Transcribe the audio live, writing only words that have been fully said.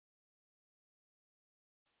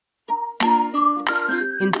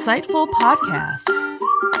insightful podcasts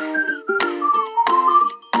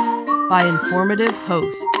by informative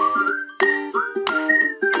hosts.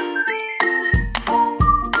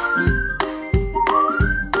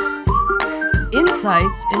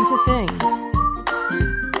 Insights into Things,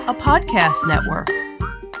 a podcast network.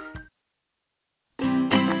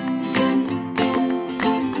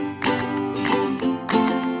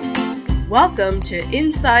 Welcome to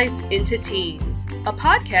Insights into Teens, a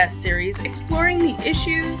podcast series exploring the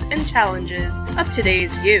issues and challenges of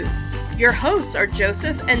today's youth. Your hosts are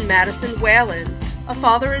Joseph and Madison Whalen, a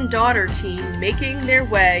father and daughter team making their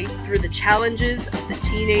way through the challenges of the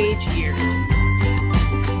teenage years.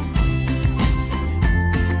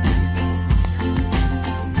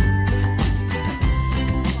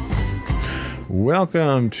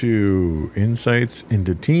 Welcome to Insights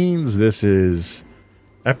into Teens. This is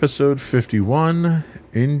Episode 51,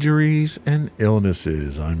 Injuries and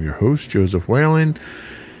Illnesses. I'm your host, Joseph Whalen,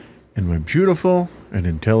 and my beautiful and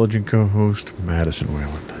intelligent co-host, Madison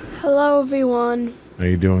Whalen. Hello, everyone. How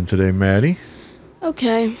you doing today, Maddie?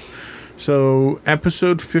 Okay. So,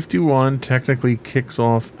 Episode 51 technically kicks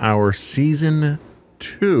off our Season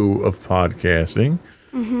 2 of podcasting,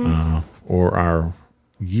 or our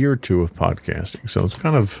Year 2 of podcasting. So, it's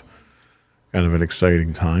kind of an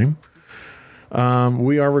exciting time.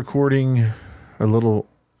 We are recording a little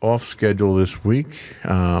off schedule this week,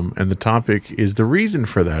 and the topic is the reason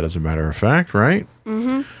for that, as a matter of fact, right?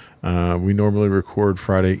 Mm-hmm. We normally record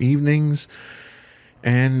Friday evenings,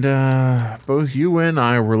 and both you and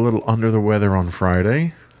I were a little under the weather on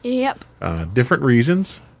Friday. Yep. Different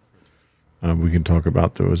reasons. We can talk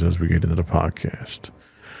about those as we get into the podcast.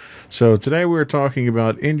 So today we're talking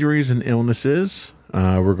about injuries and illnesses.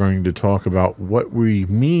 We're going to talk about what we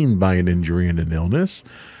mean by an injury and an illness.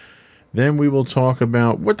 Then we will talk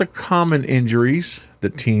about what the common injuries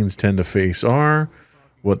that teens tend to face are,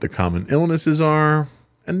 what the common illnesses are,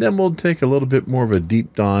 and then we'll take a little bit more of a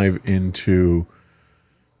deep dive into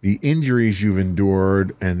the injuries you've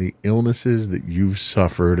endured and the illnesses that you've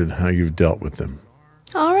suffered and how you've dealt with them.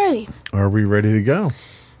 Alrighty. Are we ready to go?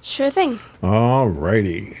 Sure thing.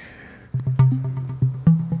 Alrighty.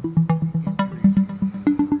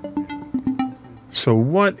 So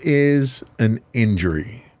what is an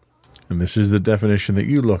injury? And this is the definition that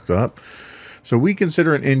you looked up. So we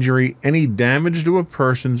consider an injury any damage to a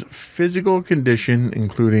person's physical condition,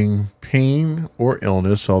 including pain or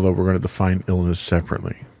illness, although we're going to define illness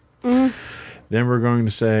separately. Mm-hmm. Then we're going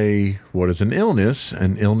to say, what is an illness?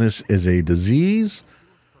 An illness is a disease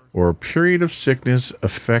or a period of sickness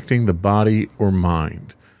affecting the body or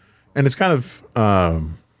mind. And it's kind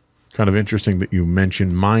of interesting that you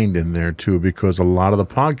mentioned mind in there too, because a lot of the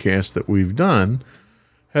podcasts that we've done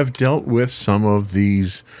have dealt with some of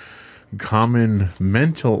these common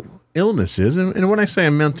mental illnesses. And when I say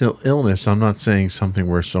a mental illness, I'm not saying something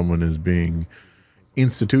where someone is being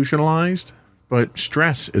institutionalized, but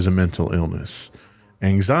stress is a mental illness.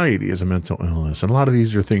 Anxiety is a mental illness. And a lot of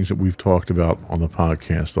these are things that we've talked about on the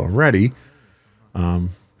podcast already,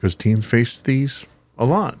 because teens face these a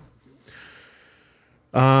lot.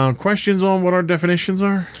 Questions on what our definitions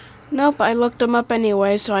are? Nope, I looked them up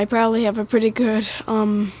anyway, so I probably have a pretty good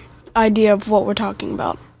idea of what we're talking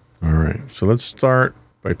about. All right, so let's start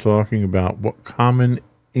by talking about what common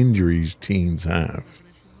injuries teens have.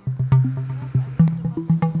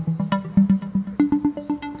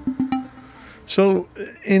 So,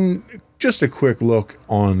 in just a quick look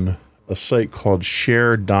on a site called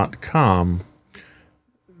share.com,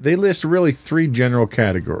 they list really three general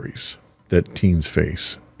categories that teens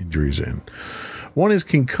face injuries in. One is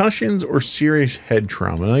concussions or serious head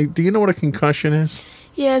trauma. Do you know what a concussion is?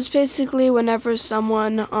 Yeah, it's basically whenever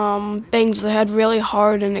someone bangs their head really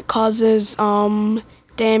hard and it causes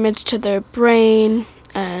damage to their brain,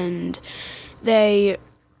 and they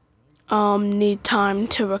need time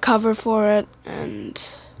to recover for it. And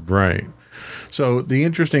right. So the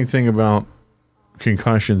interesting thing about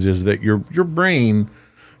concussions is that your brain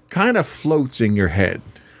kind of floats in your head.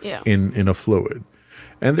 Yeah. In a fluid.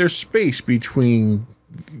 And there's space between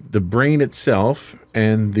the brain itself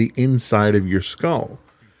and the inside of your skull.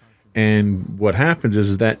 And what happens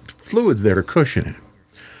is that fluid's there to cushion it.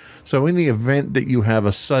 So in the event that you have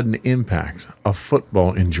a sudden impact, a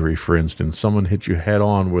football injury, for instance, someone hits you head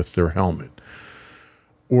on with their helmet,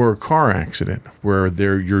 or a car accident where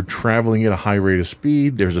you're traveling at a high rate of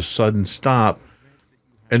speed, there's a sudden stop,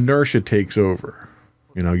 inertia takes over.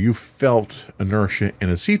 You know, you felt inertia in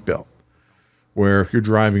a seatbelt, where if you're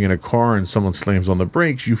driving in a car and someone slams on the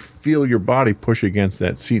brakes, you feel your body push against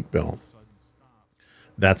that seatbelt.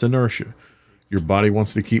 That's inertia. Your body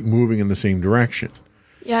wants to keep moving in the same direction.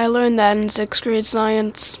 Yeah, I learned that in 6th grade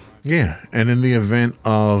science. Yeah, and in the event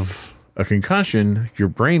of a concussion, your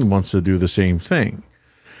brain wants to do the same thing.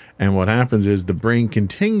 And what happens is the brain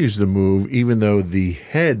continues to move even though the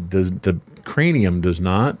cranium does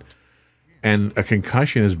not. And a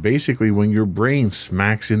concussion is basically when your brain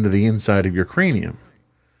smacks into the inside of your cranium.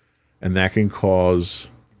 And that can cause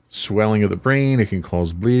swelling of the brain, it can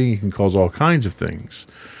cause bleeding, it can cause all kinds of things.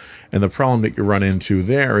 And the problem that you run into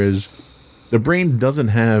there is the brain doesn't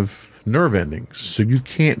have nerve endings, so you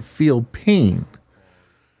can't feel pain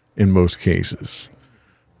in most cases.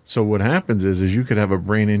 So what happens is you could have a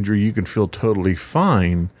brain injury, you can feel totally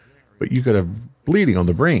fine, but you could have bleeding on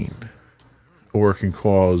the brain. Or it can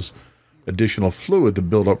cause additional fluid to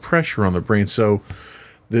build up pressure on the brain. So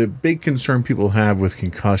the big concern people have with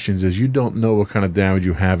concussions is you don't know what kind of damage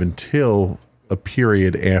you have until a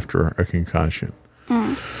period after a concussion.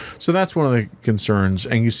 So that's one of the concerns,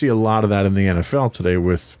 and you see a lot of that in the NFL today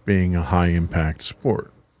with being a high-impact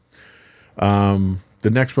sport. The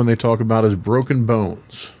next one they talk about is broken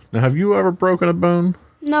bones. Now, have you ever broken a bone?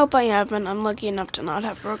 Nope, I haven't. I'm lucky enough to not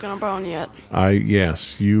have broken a bone yet.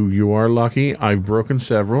 Yes, you are lucky. I've broken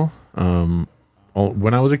several.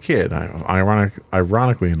 When I was a kid,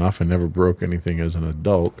 ironically enough, I never broke anything as an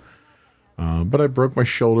adult. But I broke my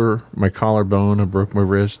shoulder, my collarbone, I broke my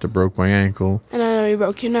wrist, I broke my ankle. And I know you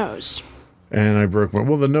broke your nose. And I broke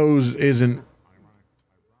the nose isn't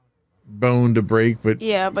bone to break, but...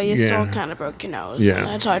 Yeah, but you still kind of broke your nose. Yeah.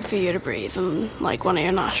 And it's hard for you to breathe in, like, one of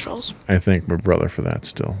your nostrils. I thank my brother for that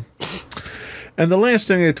still. And the last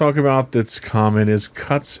thing they talk about that's common is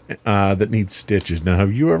cuts that need stitches. Now,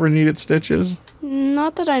 have you ever needed stitches?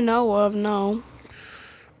 Not that I know of, no.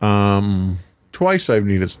 Twice I've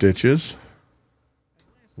needed stitches.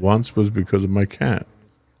 Once was because of my cat.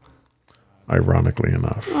 Ironically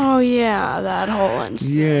enough. Oh, yeah, that whole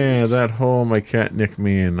incident. Yeah, that hole my cat nicked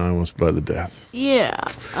me and I almost bled to death. Yeah,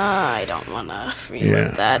 I don't want to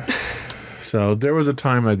relive that. So there was a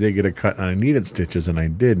time I did get a cut and I needed stitches and I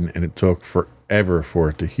didn't, and it took forever for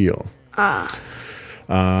it to heal. So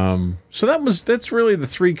that's really the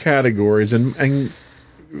three categories, and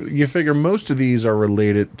you figure most of these are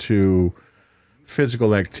related to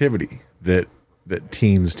physical activity that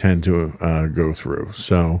teens tend to go through.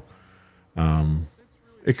 So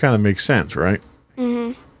it kind of makes sense, right?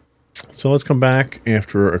 Mm-hmm. So let's come back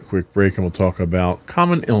after a quick break and we'll talk about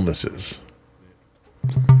common illnesses.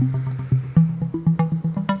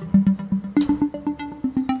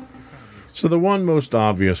 So the one most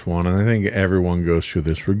obvious one, and I think everyone goes through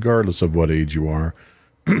this regardless of what age you are,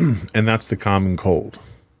 and that's the common cold.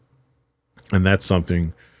 And that's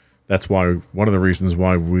why one of the reasons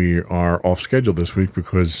why we are off schedule this week,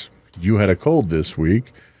 because you had a cold this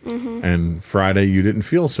week, and Friday you didn't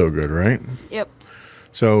feel so good, right? Yep.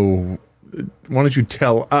 So why don't you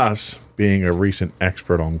tell us, being a recent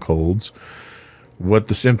expert on colds, what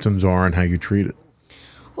the symptoms are and how you treat it?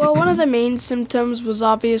 Well, one of the main symptoms was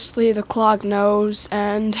obviously the clogged nose,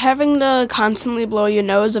 and having to constantly blow your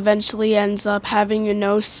nose eventually ends up having your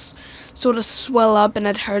nose sort of swell up and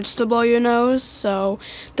it hurts to blow your nose. So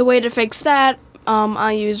the way to fix that,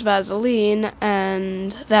 I use Vaseline,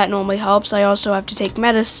 and that normally helps. I also have to take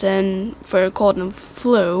medicine for cold and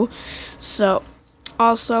flu. So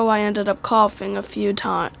also I ended up coughing a few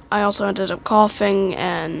times. And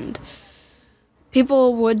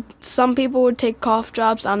some people would take cough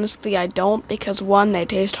drops. Honestly, I don't, because one, they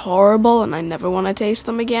taste horrible and I never want to taste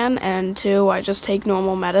them again, and two, I just take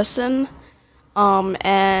normal medicine. So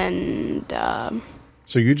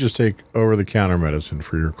you just take over-the-counter medicine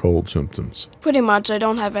for your cold symptoms? Pretty much. I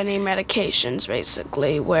don't have any medications,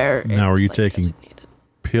 basically, where Now, are you taking designated.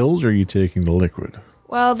 pills or are you taking the liquid?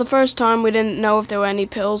 Well, the first time we didn't know if there were any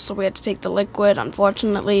pills, so we had to take the liquid.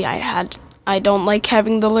 Unfortunately, I don't like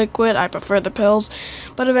having the liquid. I prefer the pills.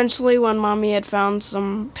 But eventually, when Mommy had found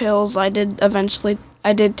some pills, I did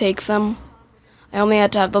take them. I only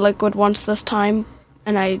had to have the liquid once this time,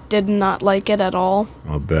 and I did not like it at all.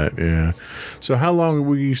 I'll bet, yeah. So how long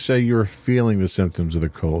will you say you're feeling the symptoms of the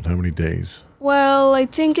cold? How many days? Well, I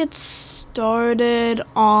think it started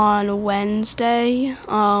on Wednesday,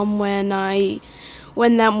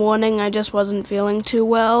 when that morning I just wasn't feeling too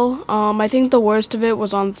well. I think the worst of it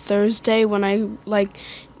was on Thursday when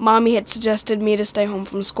Mommy had suggested me to stay home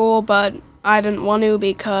from school, but I didn't want to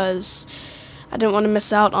because I didn't want to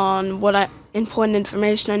miss out on important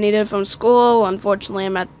information I needed from school. Unfortunately,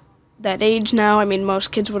 I'm at that age now. I mean,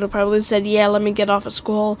 most kids would have probably said, yeah, let me get off of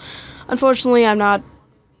school. Unfortunately, I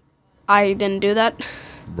didn't do that.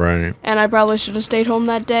 Right. And I probably should have stayed home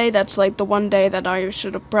that day. That's like the one day that I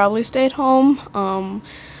should have probably stayed home.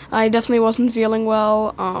 I definitely wasn't feeling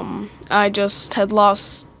well. I just had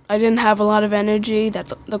lost. I didn't have a lot of energy.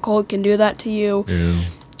 That the cold can do that to you. Yeah.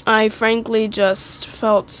 I frankly just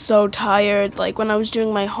felt so tired. Like when I was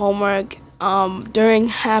doing my homework, during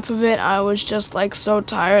half of it, I was just like so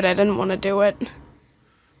tired. I didn't want to do it.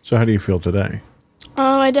 So how do you feel today?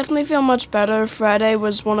 I definitely feel much better. Friday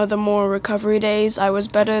was one of the more recovery days. It was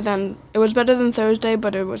better than Thursday,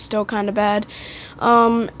 but it was still kind of bad.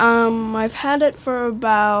 I've had it for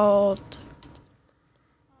about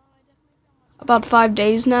 5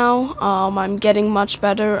 days now. I'm getting much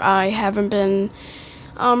better. I haven't been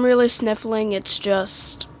really sniffling. It's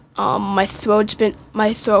just my throat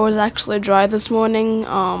was actually dry this morning.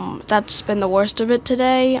 That's been the worst of it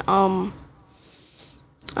today.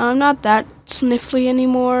 I'm not that sniffly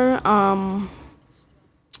anymore. I'm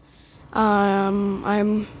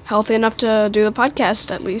healthy enough to do the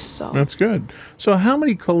podcast at least. So That's good. So how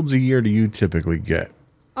many colds a year do you typically get?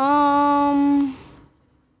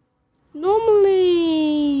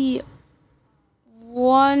 Normally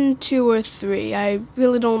 1, 2, or 3. I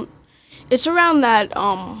really don't. It's around that.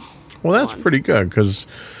 Well, that's pretty good because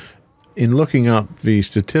in looking up the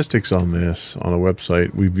statistics on this on a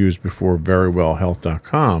website we've used before,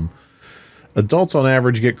 verywellhealth.com, adults on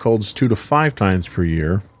average get colds 2 to 5 times per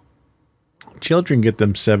year. Children get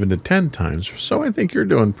them 7 to 10 times. So I think you're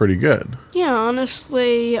doing pretty good. Yeah,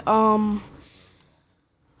 honestly, I've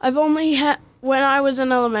only had. When I was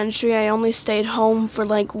in elementary, I only stayed home for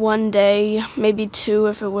like 1 day, maybe 2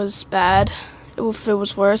 if it was bad. If it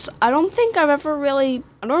was worse. I don't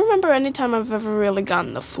remember any time I've ever really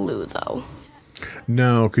gotten the flu, though.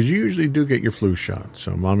 No, because you usually do get your flu shot,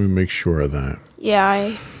 so Mommy makes sure of that.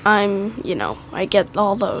 Yeah, I get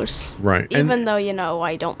all those. Right. Even though,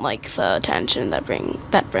 I don't like the attention that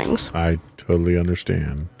brings. I totally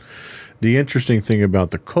understand. The interesting thing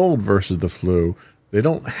about the cold versus the flu, they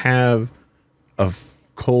don't have a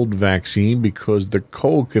cold vaccine because the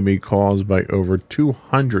cold can be caused by over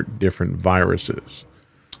 200 different viruses.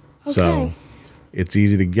 Okay. So it's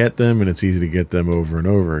easy to get them, and it's easy to get them over and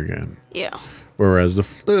over again. Yeah. Whereas the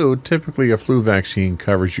flu, typically a flu vaccine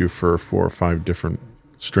covers you for 4 or 5 different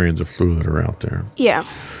strains of flu that are out there. Yeah.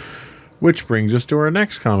 Which brings us to our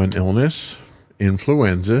next common illness,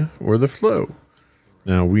 influenza or the flu.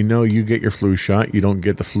 Now, we know you get your flu shot. You don't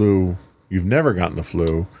get the flu. You've never gotten the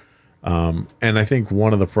flu. And I think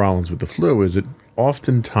one of the problems with the flu is it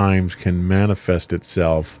oftentimes can manifest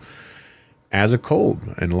itself as a cold.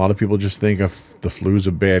 And a lot of people just think of the flu as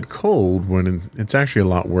a bad cold when it's actually a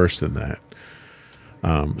lot worse than that.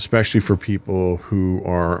 Especially for people who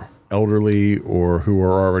are elderly or who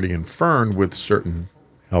are already infirmed with certain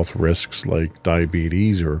health risks like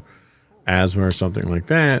diabetes or asthma or something like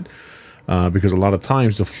that. Because a lot of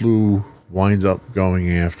times the flu winds up going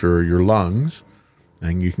after your lungs,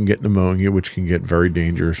 and you can get pneumonia, which can get very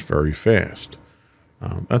dangerous very fast.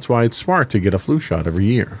 That's why it's smart to get a flu shot every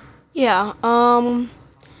year. Yeah,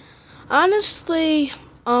 honestly,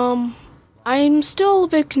 I'm still a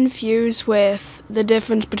bit confused with the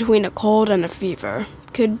difference between a cold and a fever.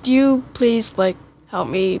 Could you please, help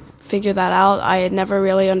me figure that out? I had never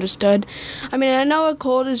really understood. I mean, I know a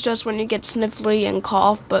cold is just when you get sniffly and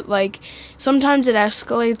cough, but, sometimes it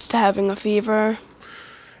escalates to having a fever.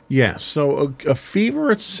 Yes, so a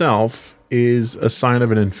fever itself is a sign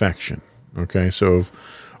of an infection, okay? So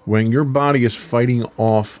when your body is fighting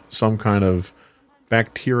off some kind of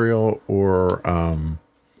bacterial or,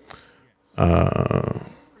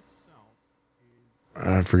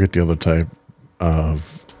 I forget the other type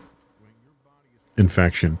of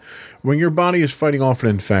infection. When your body is fighting off an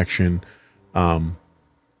infection,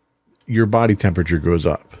 your body temperature goes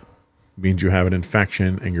up. It means you have an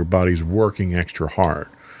infection and your body's working extra hard.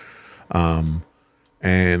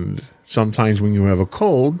 And sometimes when you have a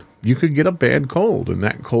cold, you could get a bad cold, and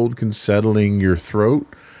that cold can settle in your throat,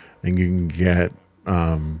 and you can get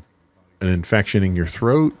an infection in your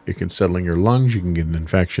throat. It can settle in your lungs. You can get an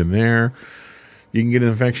infection there. You can get an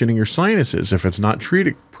infection in your sinuses if it's not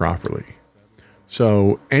treated properly.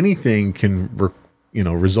 So anything can,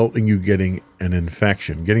 result in you getting an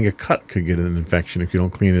infection. Getting a cut could get an infection if you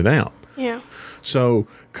don't clean it out. Yeah. So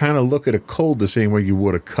kind of look at a cold the same way you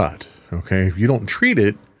would a cut. Okay, if you don't treat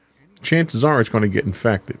it, chances are it's going to get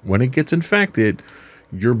infected. When it gets infected,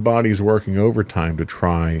 your body's working overtime to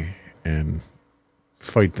try and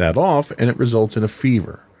fight that off, and it results in a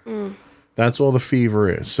fever. That's all the fever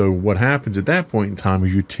is. So what happens at that point in time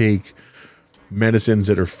is you take medicines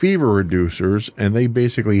that are fever reducers, and they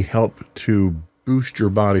basically help to boost your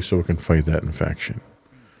body so it can fight that infection.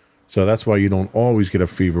 So that's why you don't always get a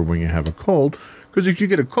fever when you have a cold, because if you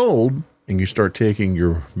get a cold and you start taking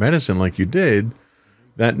your medicine like you did,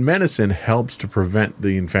 that medicine helps to prevent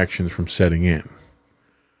the infections from setting in.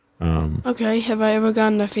 Okay, have I ever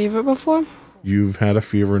gotten a fever before? You've had a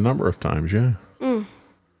fever a number of times, yeah.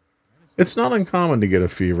 It's not uncommon to get a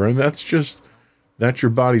fever, and that's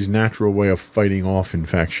your body's natural way of fighting off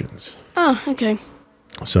infections. Ah, okay.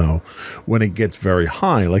 So when it gets very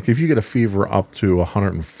high, like if you get a fever up to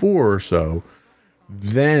 104 or so,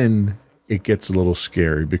 then it gets a little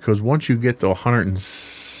scary, because once you get to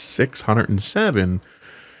 106, 107,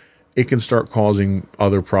 it can start causing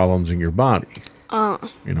other problems in your body.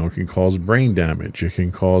 It can cause brain damage. It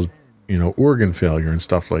can cause, organ failure and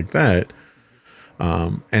stuff like that.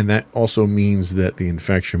 And that also means that the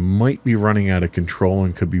infection might be running out of control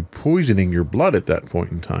and could be poisoning your blood at that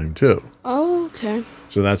point in time, too. Oh, okay.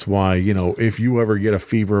 So that's why, if you ever get a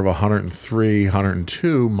fever of 103,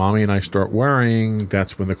 102, Mommy and I start worrying,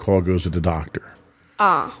 that's when the call goes to the doctor.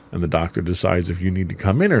 And the doctor decides if you need to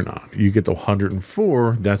come in or not. You get to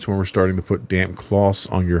 104, that's when we're starting to put damp cloths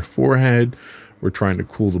on your forehead. We're trying to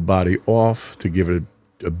cool the body off to give it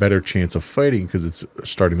a better chance of fighting, because it's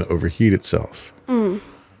starting to overheat itself.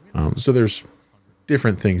 So there's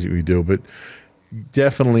different things that we do, but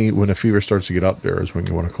definitely when a fever starts to get up there is when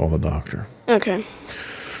you want to call the doctor. Okay.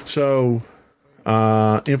 So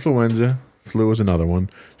influenza, flu is another one.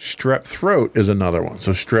 Strep throat is another one.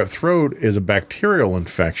 So strep throat is a bacterial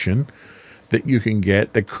infection that you can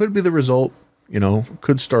get that could be the result,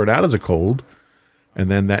 could start out as a cold,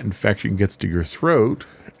 and then that infection gets to your throat,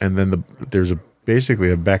 and then there's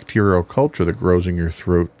basically a bacterial culture that grows in your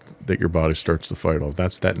throat that your body starts to fight off.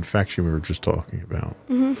 That's that infection we were just talking about.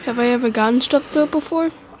 Have I ever gotten strep throat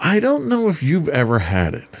before? I don't know if you've ever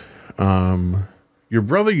had it. Your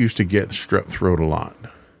brother used to get strep throat a lot.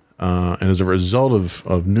 And as a result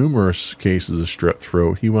of numerous cases of strep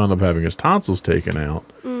throat, he wound up having his tonsils taken out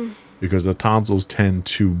because the tonsils tend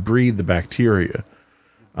to breed the bacteria.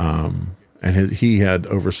 And he had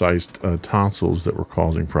oversized tonsils that were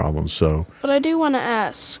causing problems. So, but I do want to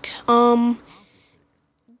ask,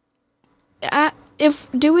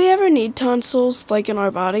 do we ever need tonsils, like, in our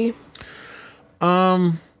body?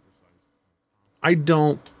 I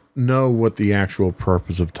don't know what the actual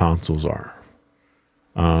purpose of tonsils are.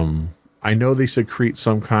 I know they secrete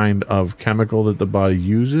some kind of chemical that the body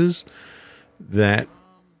uses that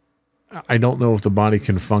I don't know if the body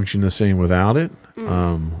can function the same without it.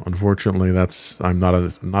 Unfortunately, I'm not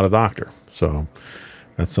a doctor, so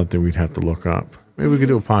that's something we'd have to look up. Maybe we could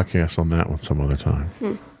do a podcast on that one some other time.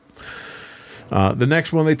 The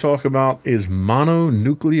next one they talk about is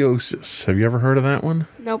mononucleosis. Have you ever heard of that one?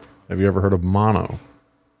 Nope. Have you ever heard of mono?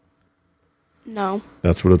 No.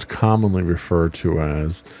 That's what it's commonly referred to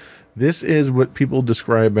as. This is what people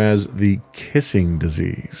describe as the kissing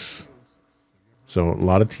disease. So a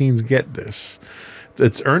lot of teens get this.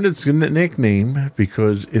 It's earned its nickname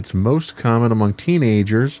because it's most common among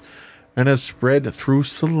teenagers and has spread through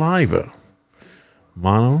saliva.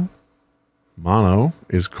 Mono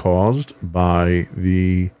is caused by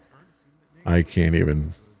I can't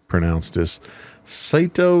even pronounce this,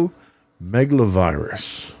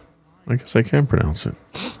 cytomegalovirus. I guess I can pronounce it.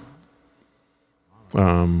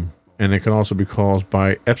 And it can also be caused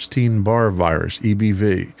by Epstein-Barr virus,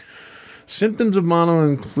 EBV. Symptoms of mono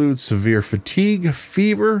include severe fatigue,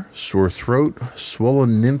 fever, sore throat,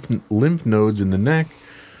 swollen lymph nodes in the neck,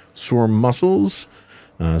 sore muscles.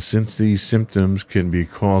 Since these symptoms can be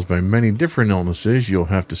caused by many different illnesses, you'll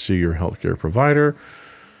have to see your healthcare provider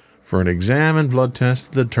for an exam and blood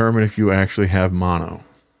test to determine if you actually have mono.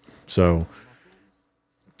 So,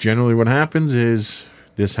 generally what happens is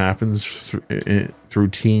this happens through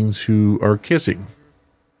teens who are kissing.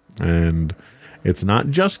 And it's not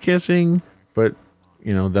just kissing, but,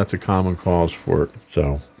 that's a common cause for it.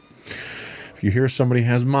 So, if you hear somebody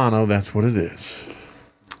has mono, that's what it is.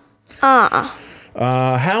 How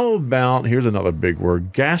about, here's another big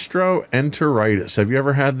word, gastroenteritis. Have you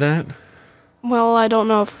ever had that? Well, I don't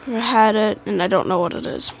know if I've had it, and I don't know what it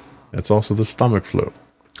is. That's also the stomach flu.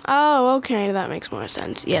 Oh, okay, that makes more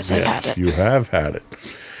sense. Yes, I've had it. You have had it.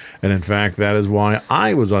 And in fact, that is why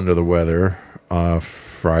I was under the weather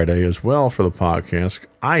Friday as well for the podcast.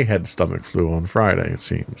 I had stomach flu on Friday, it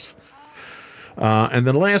seems. And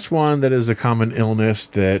the last one that is a common illness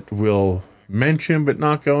that we'll mention but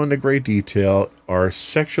not go into great detail are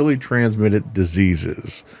sexually transmitted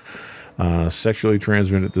diseases. Sexually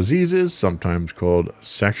transmitted diseases, sometimes called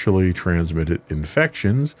sexually transmitted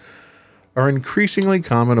infections, are increasingly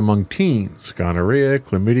common among teens. Gonorrhea,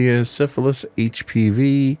 chlamydia, syphilis,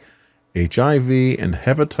 HPV, HIV, and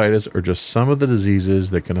hepatitis are just some of the diseases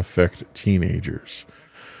that can affect teenagers.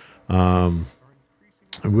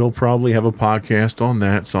 We'll probably have a podcast on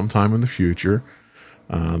that sometime in the future.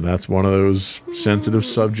 That's one of those sensitive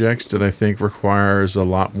subjects that I think requires a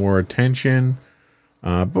lot more attention.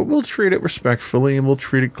 But we'll treat it respectfully and we'll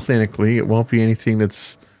treat it clinically. It won't be anything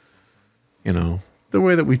that's, the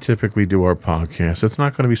way that we typically do our podcast. It's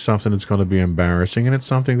not going to be something that's going to be embarrassing, and it's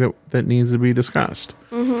something that needs to be discussed.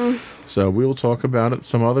 Mm-hmm. So we will talk about it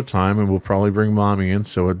some other time, and we'll probably bring Mommy in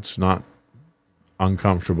so it's not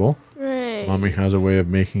uncomfortable. Right. Mommy has a way of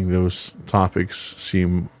making those topics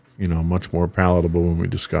seem, much more palatable when we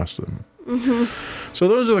discuss them. Mm-hmm. So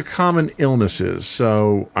those are the common illnesses.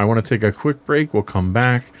 So I want to take a quick break. We'll come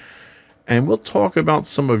back. And we'll talk about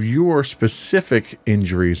some of your specific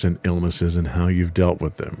injuries and illnesses and how you've dealt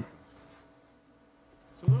with them.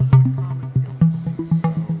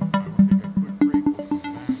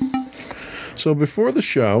 So before the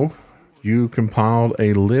show, you compiled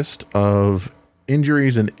a list of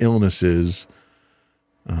injuries and illnesses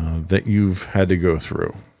that you've had to go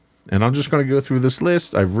through. And I'm just going to go through this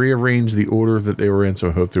list. I've rearranged the order that they were in, so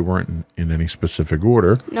I hope they weren't in any specific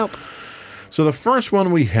order. Nope. So the first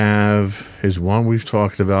one we have is one we've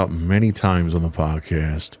talked about many times on the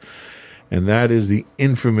podcast, and that is the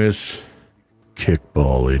infamous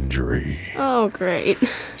kickball injury. Oh, great.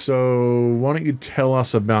 So why don't you tell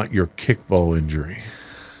us about your kickball injury?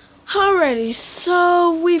 Alrighty,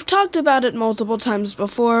 so we've talked about it multiple times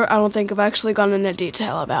before. I don't think I've actually gone into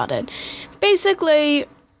detail about it. Basically,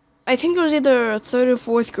 I think it was either 3rd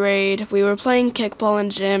or 4th grade. We were playing kickball in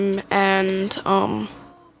gym, and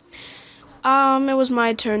it was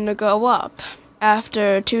my turn to go up.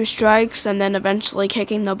 After 2 strikes and then eventually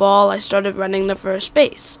kicking the ball, I started running to first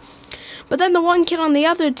base. But then the one kid on the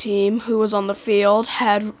other team who was on the field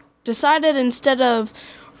had decided instead of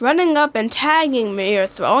running up and tagging me or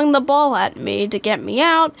throwing the ball at me to get me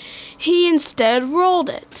out, he instead rolled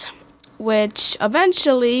it, which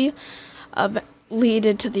eventually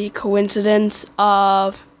led to the coincidence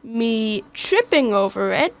of me tripping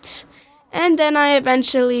over it. And then I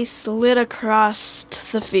eventually slid across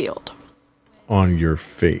the field. On your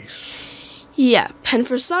face. Yep, and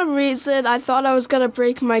for some reason, I thought I was going to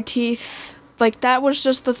break my teeth. Like, that was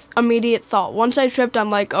just the immediate thought. Once I tripped, I'm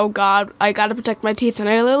like, oh God, I got to protect my teeth. And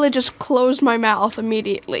I literally just closed my mouth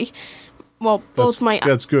immediately. Well, both my...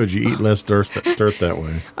 That's good. You eat less dirt that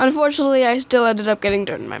way. Unfortunately, I still ended up getting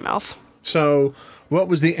dirt in my mouth. So, what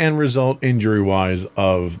was the end result injury-wise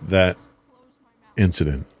of that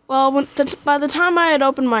incident? Well, by the time I had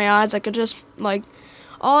opened my eyes, I could just,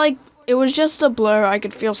 it was just a blur. I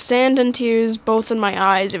could feel sand and tears both in my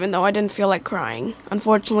eyes, even though I didn't feel like crying.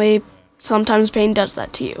 Unfortunately, sometimes pain does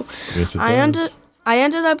that to you. Yes, it does. I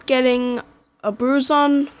ended up getting a bruise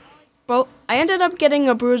on both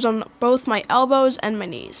my elbows and my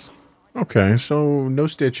knees. Okay, so no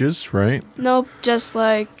stitches, right? Nope, just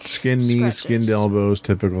like skin knees, skinned elbows,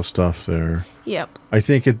 typical stuff there. Yep. I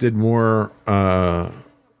think it did more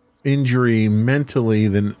injury mentally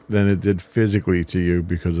than it did physically to you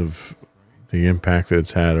because of the impact that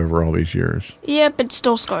it's had over all these years. Yep, it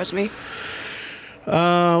still scars me.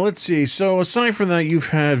 Let's see. So aside from that, you've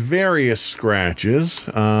had various scratches.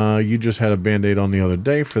 You just had a Band-Aid on the other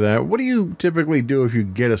day for that. What do you typically do if you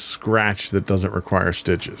get a scratch that doesn't require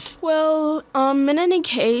stitches? Well, in any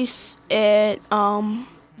case, the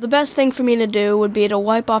best thing for me to do would be to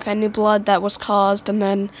wipe off any blood that was caused and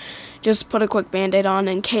then just put a quick Band-Aid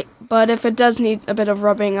on. But if it does need a bit of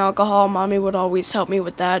rubbing alcohol, Mommy would always help me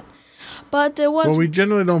with that. But there was... Well, we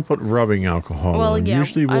generally don't put rubbing alcohol on. Yeah,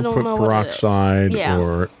 usually we'll put peroxide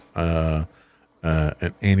or an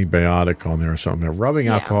antibiotic on there or something. Now, rubbing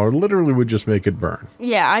alcohol literally would just make it burn.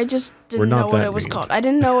 Yeah, I just didn't know what it was called. I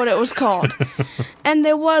didn't know what it was called. And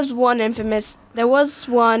there was one incident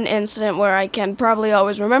where I can probably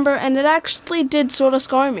always remember, and it actually did sort of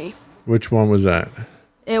scar me. Which one was that?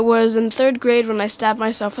 It was in 3rd grade when I stabbed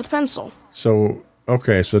myself with a pencil. So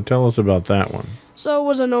tell us about that one. So it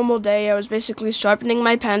was a normal day. I was basically sharpening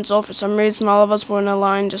my pencil. For some reason, all of us were in a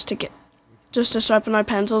line just to sharpen our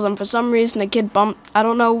pencils. And for some reason, a kid bumped, I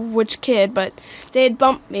don't know which kid, but they had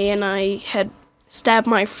bumped me, and I had stabbed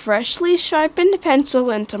my freshly sharpened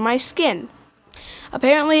pencil into my skin.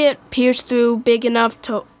 Apparently, it pierced through big enough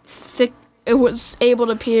to it was able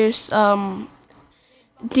to pierce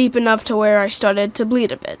deep enough to where I started to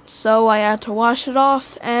bleed a bit. So I had to wash it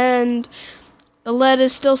off, and the lead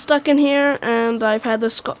is still stuck in here, and I've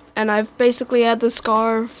basically had the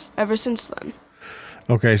scar ever since then.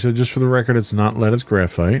 Okay, so just for the record, it's not lead, it's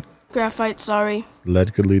graphite. Graphite, sorry.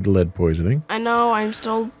 Lead could lead to lead poisoning. I know, I'm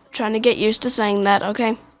still trying to get used to saying that,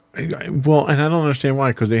 okay? Well, and I don't understand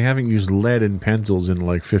why, because they haven't used lead in pencils in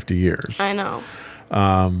like 50 years. I know.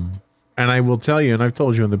 And I will tell you, and I've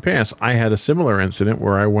told you in the past, I had a similar incident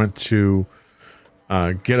where I went to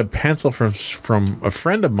get a pencil from a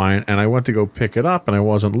friend of mine, and I went to go pick it up, and I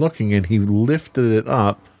wasn't looking, and he lifted it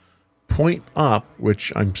up, point up,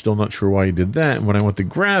 which I'm still not sure why he did that. And when I went to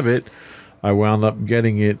grab it, I wound up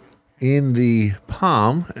getting it in the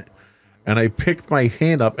palm, and I picked my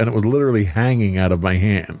hand up, and it was literally hanging out of my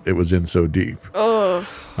hand. It was in so deep. Oh.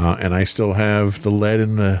 And I still have the lead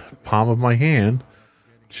in the palm of my hand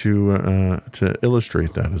to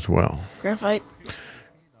illustrate that as well. Graphite.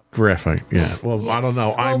 Graphite, yeah. Well, I don't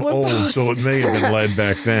know. I'm we're old, both- so it may have been lead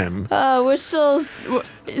back then. We're still.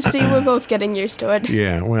 See, we're both getting used to it.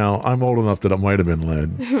 Yeah, well, I'm old enough that it might have been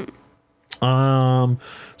lead.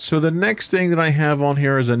 So the next thing that I have on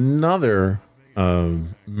here is another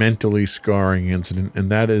mentally scarring incident, and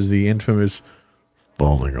that is the infamous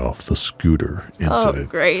falling off the scooter Oh, incident.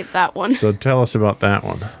 great, that one. So tell us about that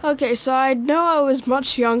one. Okay, so I know I was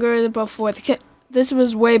much younger before the This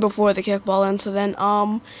was way before the kickball incident.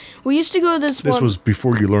 We used to go to this one. This was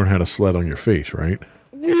before you learned how to sled on your face, right?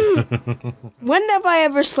 When have I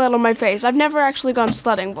ever sled on my face? I've never actually gone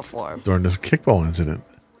sledding before. During this kickball incident.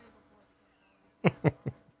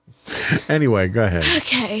 Anyway, go ahead.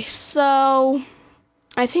 Okay, so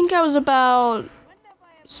I think I was about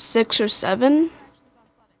 6 or 7.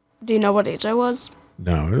 Do you know what age I was?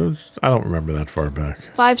 No, I don't remember that far back.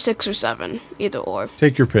 5, 6, or 7, either or.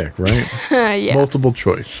 Take your pick, right? Yeah. Multiple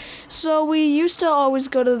choice. So we used to always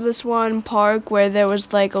go to this one park where there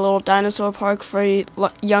was like a little dinosaur park for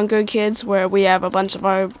younger kids, where we have a bunch of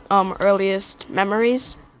our earliest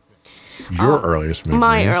memories. Your earliest memories.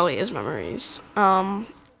 My earliest memories.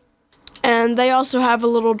 And they also have a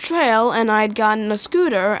little trail, and I'd gotten a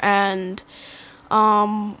scooter, and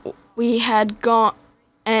we had gone.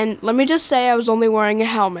 And let me just say, I was only wearing a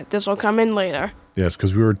helmet. This will come in later. Yes,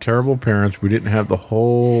 because we were terrible parents. We didn't have the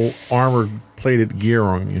whole armor-plated gear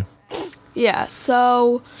on you. Yeah,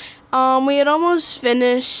 so we had almost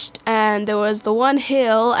finished, and there was the one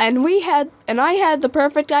hill, and I had the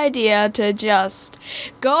perfect idea to just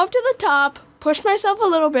go up to the top, push myself a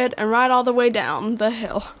little bit, and ride all the way down the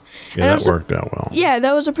hill. Yeah, that worked out well. Yeah,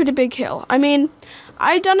 that was a pretty big hill. I mean,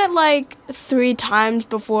 I'd done it like 3 times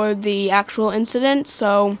before the actual incident,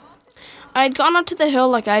 so I'd gone up to the hill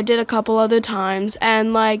like I did a couple other times,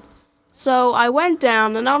 and so I went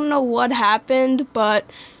down, and I don't know what happened, but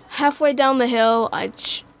halfway down the hill, I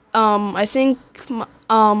think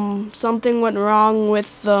something went wrong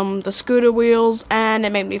with the scooter wheels, and it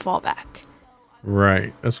made me fall back.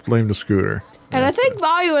 Right. Let's blame the scooter. And I think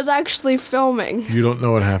Mario was actually filming. You don't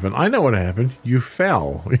know what happened. I know what happened. You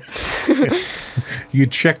fell. You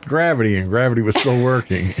checked gravity, and gravity was still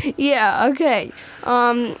working. Yeah, okay.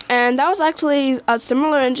 And that was actually a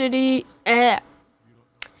similar injury to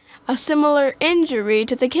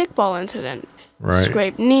the kickball incident. Right.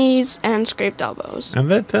 Scraped knees and scraped elbows. And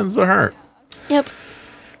that tends to hurt. Yep.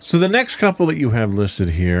 So the next couple that you have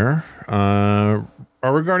listed here are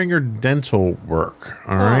regarding your dental work.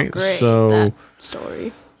 All right. Oh, great. So that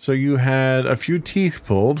story. So you had a few teeth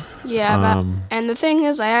pulled. Yeah, and the thing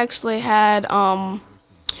is, I actually had a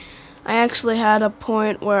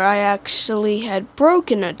point where I actually had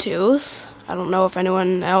broken a tooth. I don't know if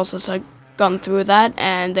anyone else has gone through that,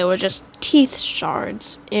 and there were just teeth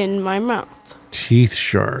shards in my mouth. Teeth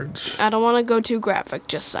shards. I don't want to go too graphic,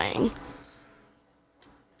 just saying.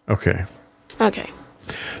 Okay. Okay.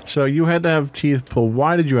 So you had to have teeth pulled.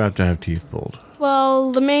 Why did you have to have teeth pulled?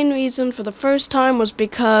 Well, the main reason for the first time was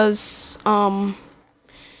because it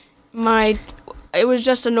was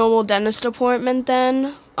just a normal dentist appointment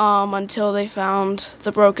then, until they found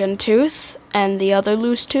the broken tooth and the other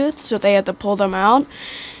loose tooth, so they had to pull them out,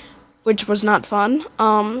 which was not fun.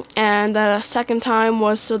 And the second time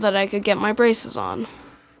was so that I could get my braces on.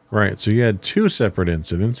 Right. So you had 2 separate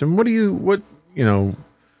incidents. And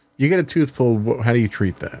you get a tooth pulled. How do you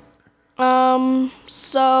treat that?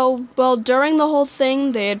 During the whole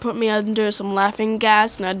thing, they had put me under some laughing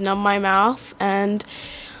gas and I'd numb my mouth, and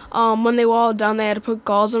when they were all done, they had to put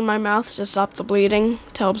gauze in my mouth to stop the bleeding,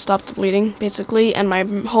 to help stop the bleeding, basically, and my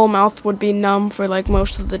whole mouth would be numb for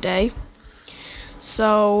most of the day.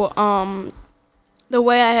 So, the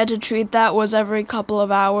way I had to treat that was every couple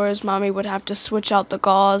of hours, Mommy would have to switch out the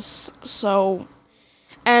gauze,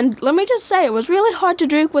 and let me just say, it was really hard to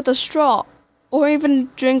drink with a straw, or even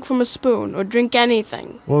drink from a spoon, or drink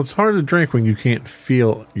anything. Well, it's hard to drink when you can't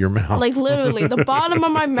feel your mouth. Literally, the bottom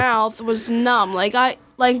of my mouth was numb.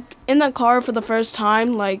 In the car for the first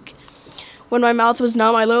time, when my mouth was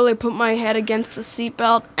numb, I literally put my head against the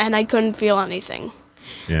seatbelt, and I couldn't feel anything.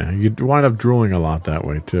 Yeah, you'd wind up drooling a lot that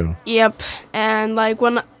way, too. Yep, and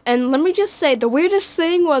And let me just say, the weirdest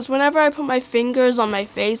thing was whenever I put my fingers on my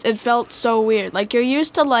face, it felt so weird. Like, you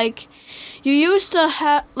used to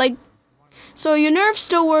have, like, so your nerves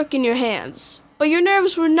still work in your hands, but your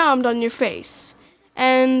nerves were numbed on your face.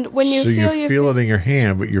 And when you feel it in your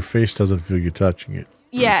hand, but your face doesn't feel you touching it.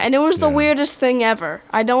 Yeah, and it was the weirdest thing ever.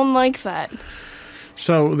 I don't like that.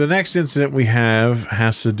 So the next incident we have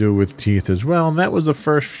has to do with teeth as well, and that was the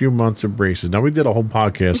first few months of braces. Now, we did a whole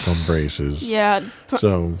podcast on braces. Yeah,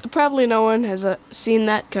 so probably no one has seen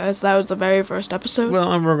that because that was the very first episode.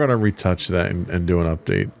 Well, and we're going to retouch that and do an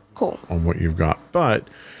update on what you've got. But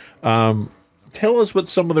tell us what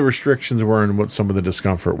some of the restrictions were and what some of the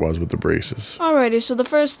discomfort was with the braces. Alrighty, so the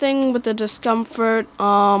first thing with the discomfort,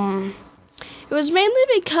 it was mainly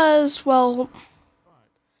because, well,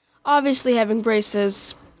 obviously having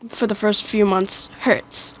braces for the first few months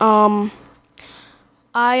hurts. I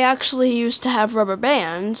actually used to have rubber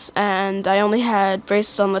bands, and I only had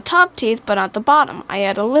braces on the top teeth, but not the bottom. I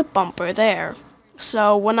had a lip bumper there.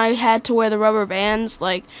 So when I had to wear the rubber bands,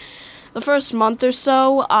 like, the first month or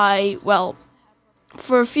so,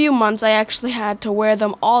 for a few months, I actually had to wear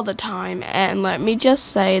them all the time, and let me just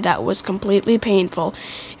say that was completely painful.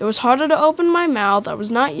 It was harder to open my mouth, I was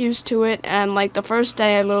not used to it, and like the first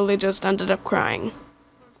day, I literally just ended up crying.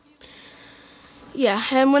 Yeah,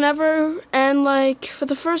 and like for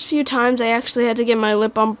the first few times, I actually had to get my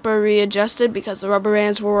lip bumper readjusted because the rubber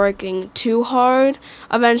bands were working too hard.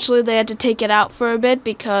 Eventually, they had to take it out for a bit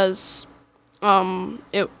because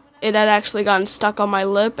it had actually gotten stuck on my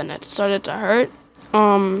lip and it started to hurt.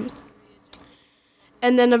 And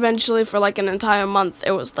then eventually for like an entire month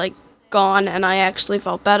it was like gone and I actually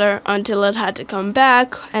felt better until it had to come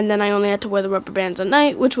back, and then I only had to wear the rubber bands at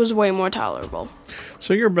night, which was way more tolerable.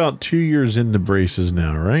 So you're about 2 years into braces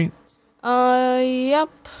now, right? Yep.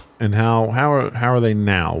 And how are they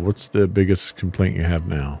now? What's the biggest complaint you have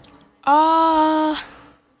now?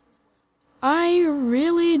 I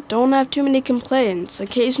really don't have too many complaints.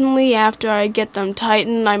 Occasionally, after I get them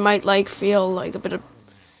tightened, I might, like, feel, like, a bit of,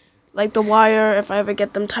 like, the wire, if I ever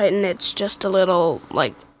get them tightened, it's just a little,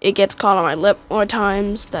 like, it gets caught on my lip more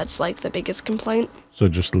times. That's, like, the biggest complaint. So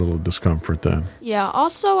just a little discomfort then. Yeah,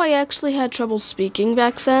 also, I actually had trouble speaking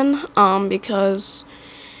back then, because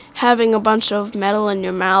having a bunch of metal in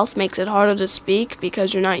your mouth makes it harder to speak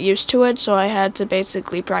because you're not used to it, so I had to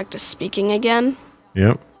basically practice speaking again.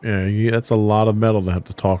 Yep. Yeah, that's a lot of metal to have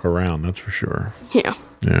to talk around, that's for sure. Yeah.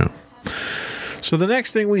 Yeah. So the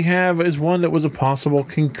next thing we have is one that was a possible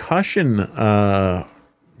concussion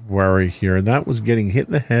worry here, and that was getting hit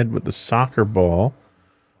in the head with the soccer ball.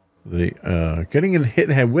 Getting hit in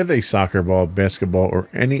the head with a soccer ball, basketball, or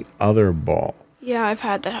any other ball. Yeah, I've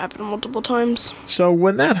had that happen multiple times. So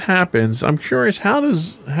when that happens, I'm curious, how do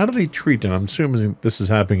they treat it? I'm assuming this is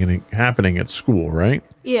happening at school, right?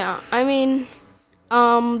 Yeah, I mean,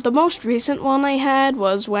 the most recent one I had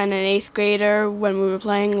was when an 8th grader, when we were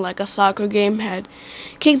playing like a soccer game, had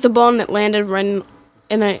kicked the ball and it landed right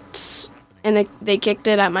in they kicked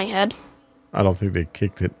it at my head. I don't think they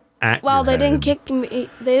kicked it at Well, your they head. didn't kick me.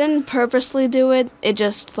 They didn't purposely do it. It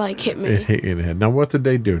just like hit me. It hit you in the head. Now, what did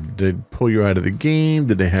they do? Did they pull you out of the game?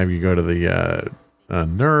 Did they have you go to the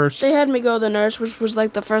nurse? They had me go to the nurse, which was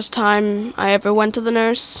like the first time I ever went to the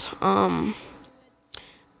nurse.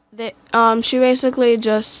 She basically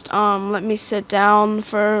just let me sit down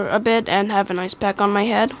for a bit and have an ice pack on my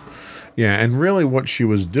head. Yeah, and really what she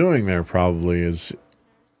was doing there probably is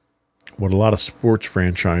what a lot of sports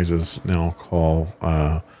franchises now call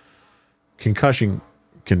concussion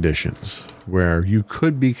conditions, where you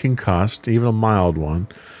could be concussed, even a mild one,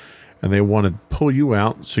 and they want to pull you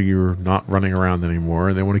out so you're not running around anymore,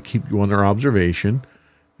 and they want to keep you under observation,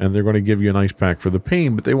 and they're going to give you an ice pack for the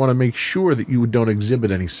pain, but they want to make sure that you don't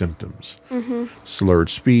exhibit any symptoms. Mm-hmm. Slurred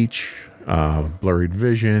speech, blurred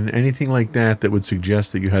vision, anything like that would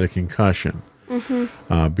suggest that you had a concussion.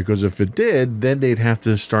 Mm-hmm. Because if it did, then they'd have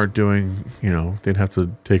to start doing, they'd have to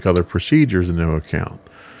take other procedures into account.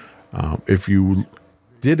 If you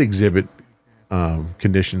did exhibit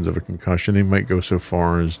conditions of a concussion, they might go so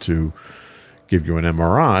far as to give you an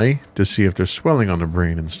MRI to see if there's swelling on the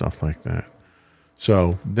brain and stuff like that.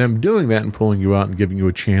 So them doing that and pulling you out and giving you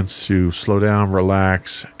a chance to slow down,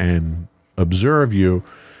 relax, and observe you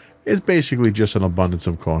is basically just an abundance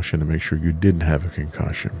of caution to make sure you didn't have a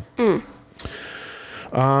concussion. You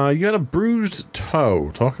had a bruised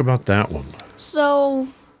toe. Talk about that one. So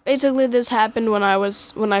basically this happened when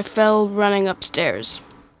I fell running upstairs.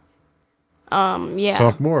 Yeah.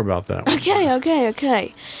 Talk more about that one.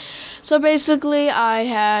 Okay. So basically, I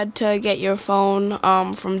had to get your phone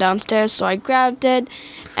from downstairs, so I grabbed it,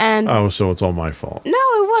 and... Oh, so it's all my fault.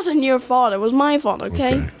 No, it wasn't your fault. It was my fault,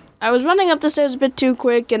 okay? I was running up the stairs a bit too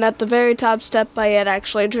quick, and at the very top step, I had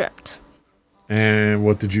actually tripped. And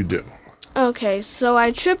what did you do? Okay, so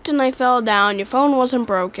I tripped and I fell down. Your phone wasn't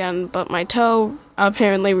broken, but my toe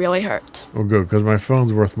apparently really hurt. Well, good, because my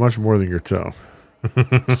phone's worth much more than your toe.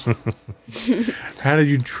 How did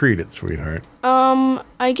you treat it, sweetheart?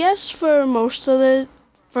 I guess for most of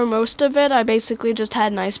it, I basically just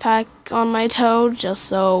had an ice pack on my toe, just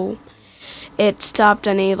so it stopped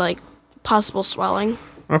any, like, possible swelling.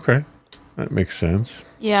 Okay, that makes sense.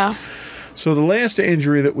 Yeah. So the last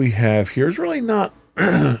injury that we have here is really not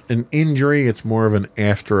an injury, it's more of an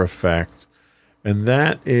after effect. And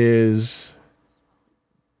that is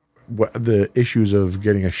the issues of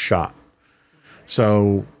getting a shot.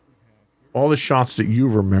 So all the shots that you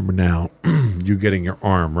remember now, you get in your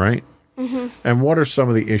arm, right? Mm-hmm. And what are some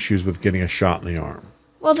of the issues with getting a shot in the arm?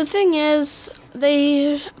 Well, the thing is,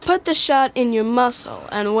 they put the shot in your muscle,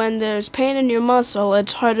 and when there's pain in your muscle,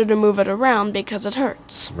 it's harder to move it around because it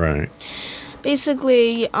hurts. Right.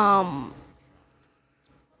 Basically,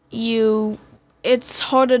 it's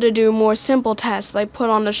harder to do more simple tasks like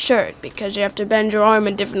put on a shirt because you have to bend your arm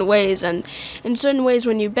in different ways, and in certain ways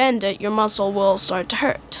when you bend it, your muscle will start to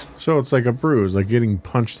hurt. So it's like a bruise, like getting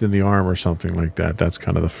punched in the arm or something like that. That's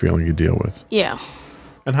kind of the feeling you deal with. Yeah.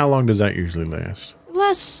 And how long does that usually last? It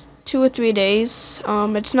lasts 2 or 3 days.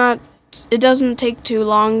 It doesn't take too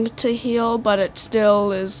long to heal, but it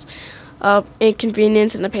still is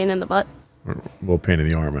inconvenience and a pain in the butt. Well, pain in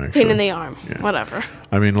the arm, actually. Pain in the arm, whatever.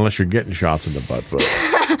 I mean, unless you're getting shots in the butt, but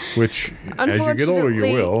which, as you get older, you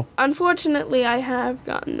will. Unfortunately, I have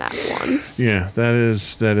gotten that once. Yeah, that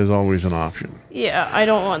is always an option. Yeah, I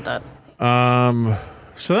don't want that.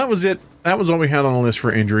 So that was it. That was all we had on the list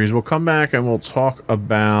for injuries. We'll come back and we'll talk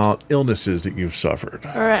about illnesses that you've suffered.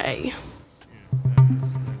 All right.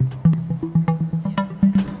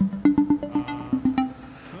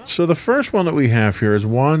 So the first one that we have here is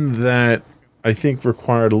one that I think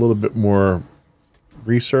required a little bit more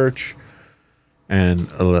research and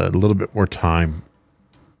a little bit more time.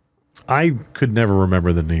 I could never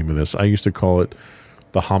remember the name of this. I used to call it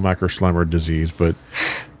the Hallmacher-Schlemmer disease, but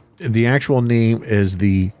the actual name is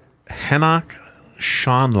the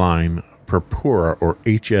Henoch-Schönlein purpura, or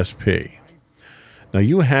HSP. Now,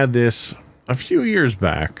 you had this a few years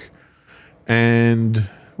back, and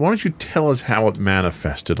why don't you tell us how it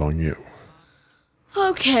manifested on you?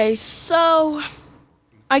 Okay, so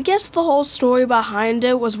I guess the whole story behind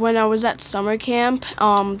it was when I was at summer camp.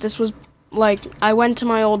 This was like I went to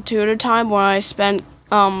my old tutor time where I spent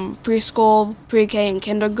preschool, pre-K, and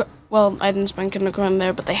kindergarten. Well, I didn't spend kindergarten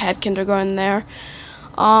there, but they had kindergarten there.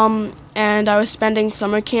 And I was spending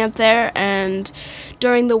summer camp there, and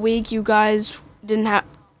during the week you guys I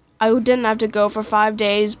didn't have to go for 5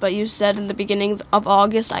 days, but you said in the beginning of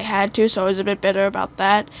August I had to, so I was a bit bitter about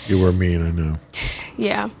that. You were mean, I know.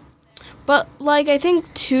 Yeah. But, like, I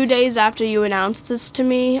think 2 days after you announced this to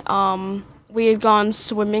me, we had gone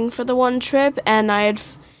swimming for the one trip, and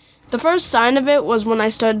the first sign of it was when I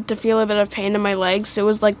started to feel a bit of pain in my legs. It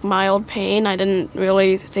was, like, mild pain. I didn't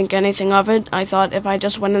really think anything of it. I thought if I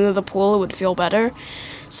just went into the pool, it would feel better.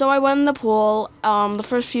 So I went in the pool. The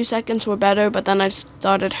first few seconds were better, but then I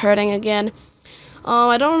started hurting again.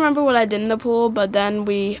 I don't remember what I did in the pool, but then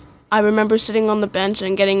I remember sitting on the bench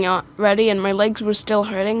and getting ready, and my legs were still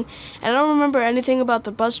hurting. And I don't remember anything about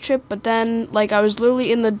the bus trip, but then, like, I was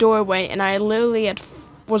literally in the doorway, and I literally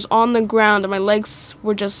was on the ground, and my legs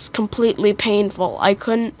were just completely painful.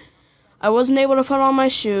 I wasn't able to put on my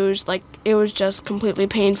shoes. Like, it was just completely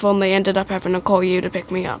painful, and they ended up having to call you to pick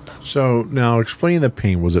me up. So, now explain the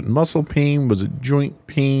pain. Was it muscle pain? Was it joint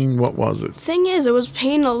pain? What was it? Thing is, it was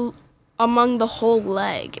pain among the whole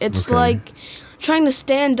leg. It's like trying to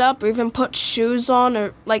stand up or even put shoes on,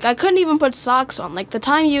 or, like, I couldn't even put socks on. Like, the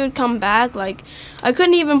time you would come back, like, I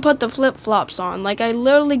couldn't even put the flip-flops on. Like, I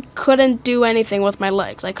literally couldn't do anything with my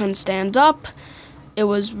legs. I couldn't stand up. It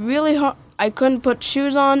was really hard. I couldn't put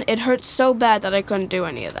shoes on. It hurt so bad that I couldn't do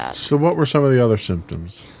any of that. So what were some of the other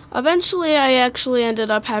symptoms? Eventually, I actually ended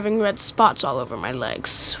up having red spots all over my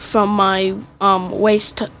legs from my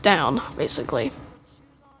waist down, basically.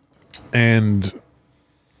 And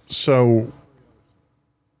so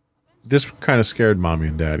this kind of scared Mommy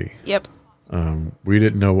and Daddy. Yep. We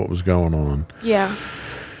didn't know what was going on. Yeah.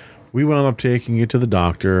 We wound up taking you to the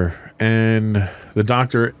doctor, and the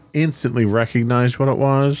doctor instantly recognized what it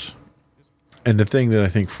was. And the thing that I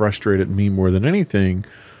think frustrated me more than anything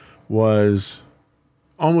was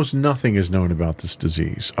almost nothing is known about this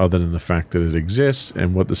disease other than the fact that it exists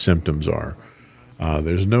and what the symptoms are.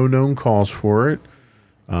 There's no known cause for it.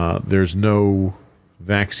 There's no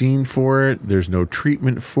vaccine for it. There's no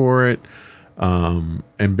treatment for it.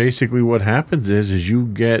 And basically what happens is you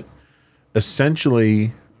get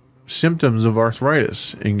essentially symptoms of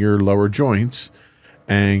arthritis in your lower joints,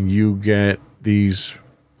 and you get these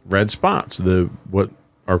red spots, what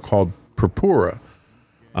are called purpura.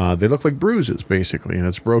 They look like bruises, basically, and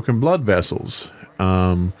it's broken blood vessels.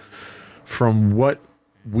 From what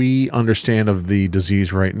we understand of the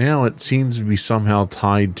disease right now, it seems to be somehow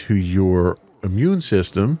tied to your immune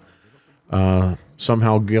system,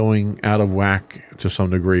 somehow going out of whack to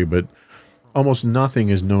some degree, but almost nothing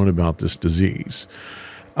is known about this disease.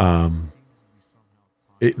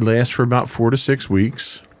 It lasts for about 4 to 6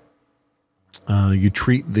 weeks. You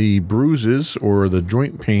treat the bruises or the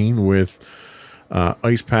joint pain with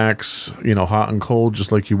ice packs, hot and cold,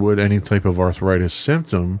 just like you would any type of arthritis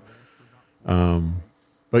symptom.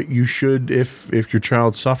 But you should, if your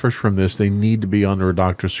child suffers from this, they need to be under a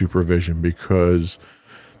doctor's supervision, because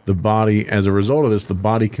the body, as a result of this, the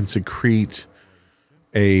body can secrete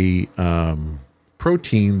a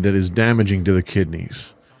protein that is damaging to the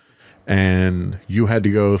kidneys. And you had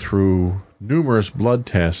to go through numerous blood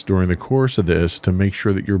tests during the course of this to make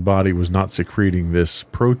sure that your body was not secreting this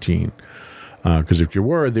protein. Because if you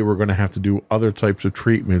were, they were going to have to do other types of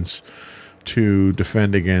treatments to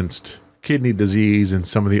defend against kidney disease and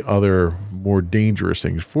some of the other more dangerous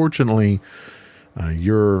things. Fortunately,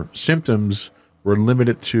 your symptoms were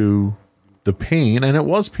limited to the pain, and it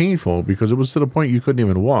was painful because it was to the point you couldn't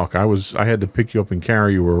even walk. I had to pick you up and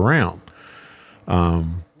carry you around.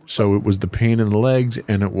 So it was the pain in the legs,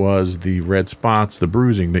 and it was the red spots, the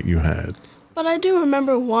bruising that you had. But I do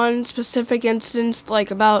remember one specific instance,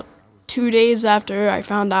 like about 2 days after I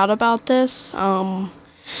found out about this.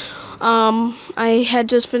 I had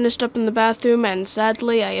just finished up in the bathroom, and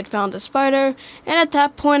sadly I had found a spider. And at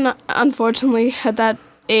that point, unfortunately, at that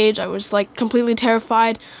age, I was like completely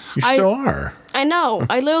terrified. You still are. I know.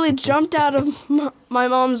 I literally jumped out of my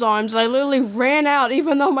mom's arms. I literally ran out,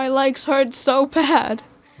 even though my legs hurt so bad.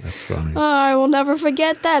 That's funny. I will never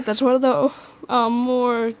forget that. That's one of the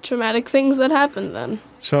more traumatic things that happened then.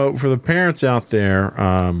 So for the parents out there,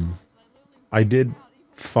 I did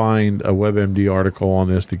find a WebMD article on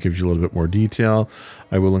this that gives you a little bit more detail.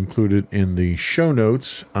 I will include it in the show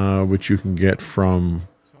notes, which you can get from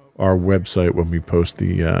our website when we post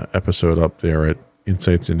the episode up there at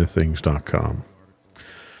insightsintothings.com.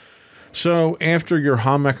 So after your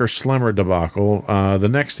Hammacher-Schlemmer debacle, the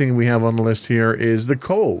next thing we have on the list here is the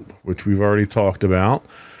cold, which we've already talked about.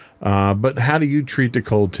 But how do you treat the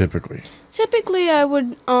cold typically? Typically, I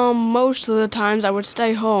would, most of the times, I would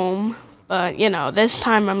stay home. But, this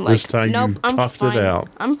time I'm like, this time nope, I'm toughed it out.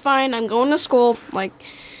 I'm fine. I'm going to school.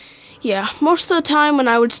 Most of the time when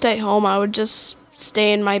I would stay home, I would just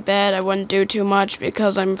stay in my bed. I wouldn't do too much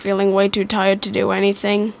because I'm feeling way too tired to do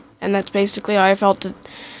anything. And that's basically how I felt it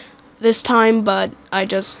this time, but I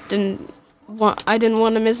just didn't want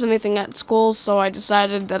to miss anything at school, so I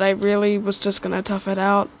decided that I really was just going to tough it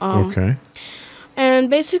out. Okay. And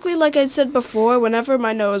basically, like I said before, whenever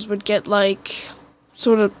my nose would get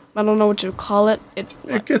sort of, I don't know what you call it.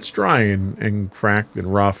 It gets dry and cracked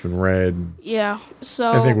and rough and red. Yeah,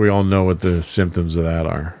 so... I think we all know what the symptoms of that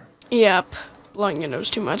are. Yep, blowing your nose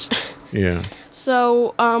too much. Yeah.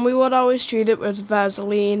 So, we would always treat it with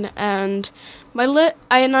Vaseline, and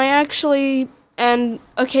and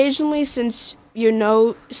occasionally, since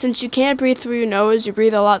you can't breathe through your nose, you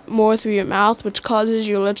breathe a lot more through your mouth, which causes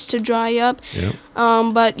your lips to dry up. Yep.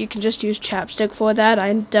 But you can just use chapstick for that.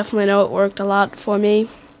 I definitely know it worked a lot for me.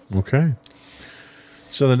 Okay.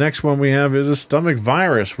 So the next one we have is a stomach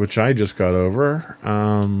virus, which I just got over.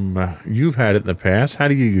 You've had it in the past. How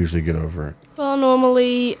do you usually get over it? Well,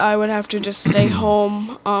 normally I would have to just stay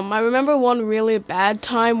home. I remember one really bad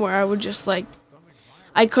time where I would just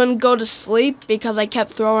I couldn't go to sleep because I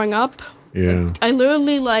kept throwing up. Yeah. I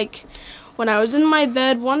literally when I was in my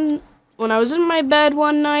bed one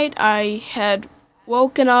night, I had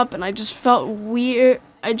woken up and I just felt weird.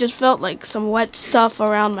 I just felt like some wet stuff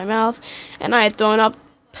around my mouth, and I had thrown up.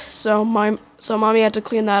 So mommy had to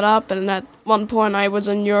clean that up, and at one point I was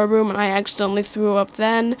in your room and I accidentally threw up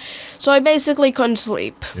then. So I basically couldn't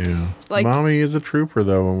sleep. Yeah. Mommy is a trooper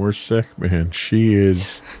though when we're sick, man. She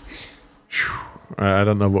is. I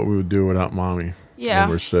don't know what we would do without Mommy. Yeah. When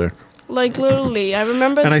we're sick. Literally, I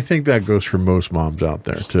remember... And I think that goes for most moms out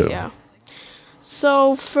there, too. Yeah.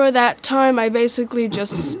 So for that time, I basically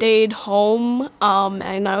just stayed home,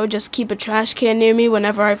 and I would just keep a trash can near me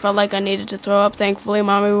whenever I felt like I needed to throw up. Thankfully,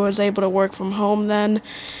 Mommy was able to work from home then.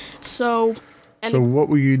 So, So what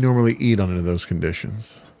will you normally eat under those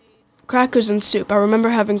conditions? crackers and soup. I remember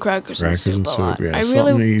having crackers and soup a lot. Yeah, I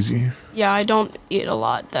something really, easy. yeah, I don't eat a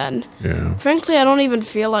lot then. Yeah. Frankly, I don't even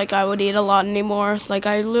feel like I would eat a lot anymore. Like,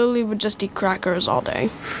 I literally would just eat crackers all day.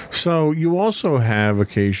 So you also have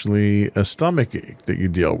occasionally a stomach ache that you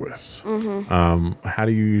deal with. How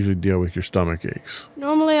do you usually deal with your stomach aches?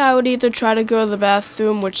 Normally, I would either try to go to the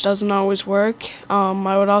bathroom, which doesn't always work.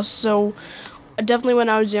 I would also, definitely when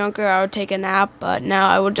I was younger, I would take a nap, but now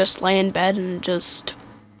I would just lay in bed and just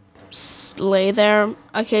lay there.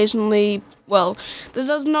 Occasionally, well, this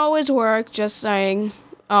doesn't always work, just saying.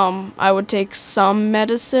 I would take some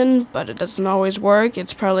medicine, but it doesn't always work.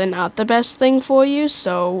 It's probably not the best thing for you,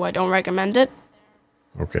 so I don't recommend it.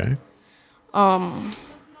 Okay.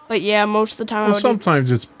 But yeah, most of the time I Well, would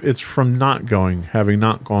sometimes it's from having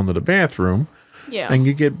not gone to the bathroom, yeah. and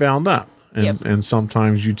you get bound up. And Yep. and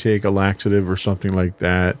sometimes you take a laxative or something like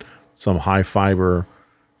that, some high fiber,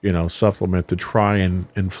 supplement to try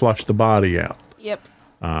and flush the body out. Yep.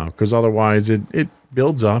 Because otherwise it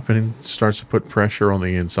builds up and it starts to put pressure on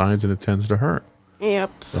the insides and it tends to hurt. Yep.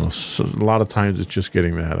 So a lot of times it's just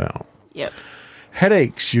getting that out. Yep.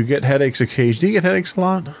 Headaches. You get headaches occasionally. Do you get headaches a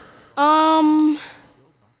lot?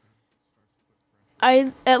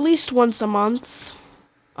 I at least once a month.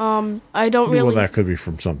 I don't really. Well, that could be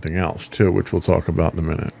from something else too, which we'll talk about in a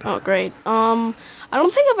minute. Oh, great. I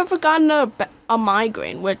don't think I've ever gotten a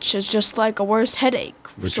migraine, which is just like a worse headache,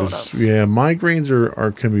 sort of. Yeah, migraines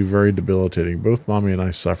can be very debilitating. Both Mommy and I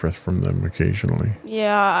suffer from them occasionally.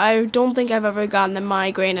 Yeah, I don't think I've ever gotten a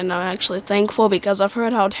migraine, and I'm actually thankful because I've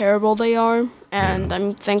heard how terrible they are, and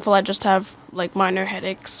I'm thankful I just have like minor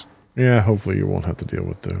headaches. Yeah, hopefully you won't have to deal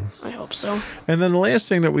with those. I hope so. And then the last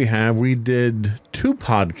thing that we did 2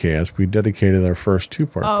 podcasts. We dedicated our first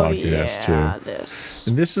 2-part podcast to. This.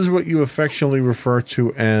 And this is what you affectionately refer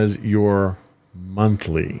to as your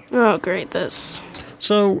monthly. Oh, great, this.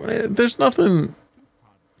 So there's nothing,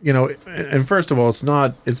 and first of all, it's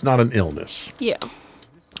not an illness. Yeah.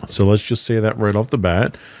 So let's just say that right off the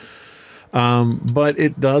bat. But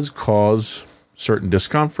it does cause certain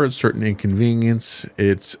discomfort, certain inconvenience.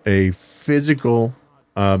 It's a physical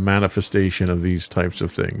manifestation of these types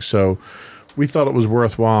of things. So we thought it was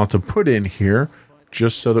worthwhile to put in here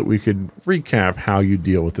just so that we could recap how you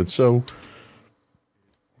deal with it. So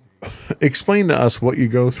explain to us what you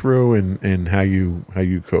go through and how you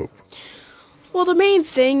cope. Well, the main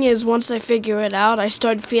thing is once I figure it out, I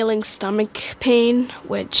start feeling stomach pain,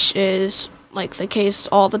 which is like the case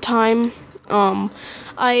all the time.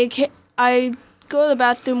 I go to the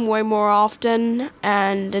bathroom way more often,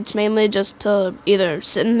 and it's mainly just to either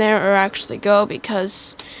sit in there or actually go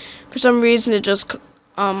because for some reason it just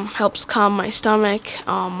helps calm my stomach.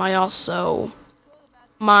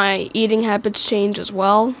 My eating habits change as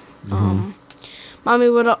well. Mommy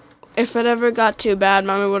would, if it ever got too bad,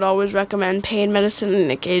 Mommy would always recommend pain medicine,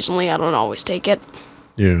 and occasionally I don't always take it.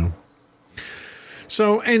 Yeah.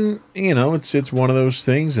 So, and it's one of those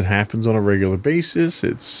things that happens on a regular basis.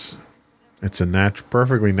 It's a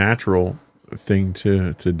perfectly natural thing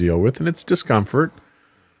to deal with, and it's discomfort.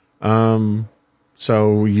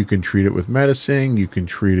 So you can treat it with medicine. You can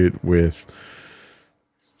treat it with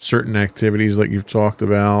certain activities like you've talked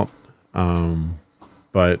about.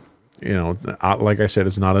 But, like I said,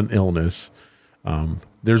 it's not an illness.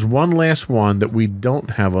 There's one last one that we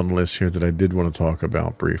don't have on the list here that I did want to talk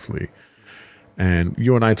about briefly. And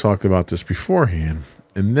you and I talked about this beforehand,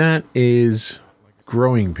 and that is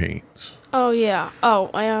growing pains. Oh, yeah. Oh,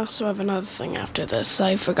 I also have another thing after this.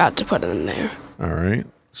 I forgot to put it in there. All right.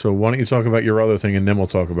 So why don't you talk about your other thing, and then we'll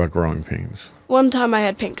talk about growing pains. One time I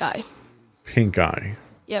had pink eye. Pink eye.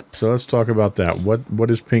 Yep. So let's talk about that. What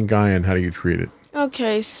is pink eye, and how do you treat it?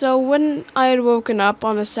 Okay, so when I had woken up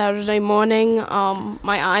on a Saturday morning,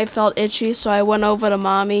 my eye felt itchy, so I went over to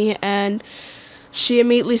Mommy, and she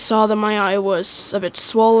immediately saw that my eye was a bit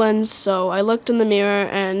swollen, so I looked in the mirror,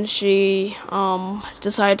 and she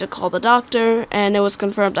decided to call the doctor, and it was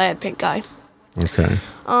confirmed I had pink eye. Okay.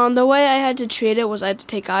 The way I had to treat it was I had to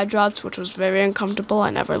take eye drops, which was very uncomfortable. I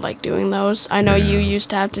never liked doing those. I know you used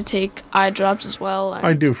to have to take eye drops as well.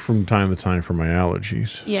 I do from time to time for my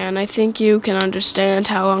allergies. Yeah, and I think you can understand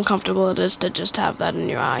how uncomfortable it is to just have that in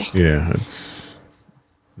your eye. Yeah, it's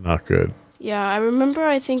not good. Yeah, I remember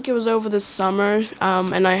I think it was over the summer,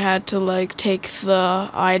 and I had to, take the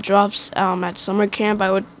eye drops at summer camp.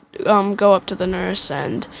 I would go up to the nurse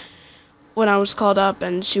and when I was called up,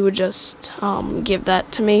 and she would just give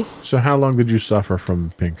that to me. So how long did you suffer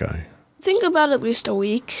from pink eye? I think about at least a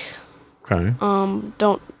week. Okay.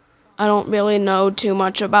 I don't really know too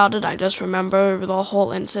much about it. I just remember the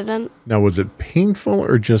whole incident. Now, was it painful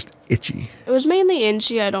or just itchy? It was mainly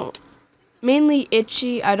itchy. I don't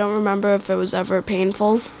remember if it was ever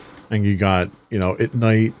painful. And you got, at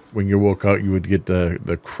night when you woke up, you would get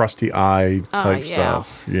the crusty eye type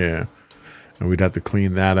stuff. Yeah. And we'd have to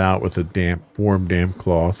clean that out with a warm, damp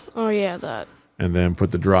cloth. Oh, yeah, that. And then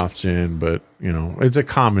put the drops in. But, it's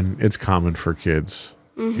common for kids,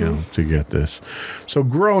 to get this. So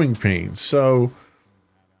growing pains. So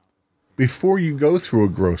before you go through a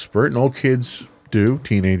growth spurt, and all kids do,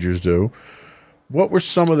 teenagers do, what were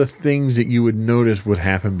some of the things that you would notice would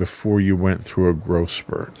happen before you went through a growth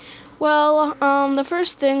spurt? Well, the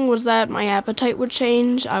first thing was that my appetite would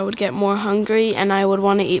change. I would get more hungry, and I would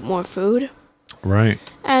want to eat more food. Right.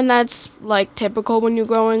 And that's, typical when you're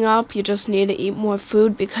growing up. You just need to eat more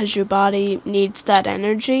food because your body needs that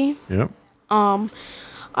energy. Yep.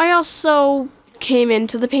 I also came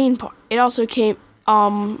into the pain part. It also came,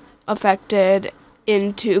 affected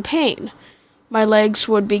into pain. My legs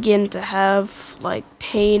would begin to have,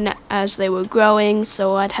 pain as they were growing,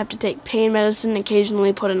 so I'd have to take pain medicine,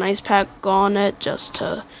 occasionally put an ice pack on it just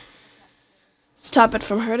to stop it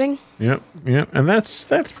from hurting. Yep. And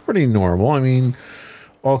that's pretty normal. I mean,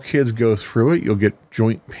 all kids go through it. You'll get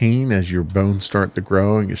joint pain as your bones start to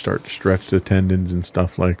grow and you start to stretch the tendons and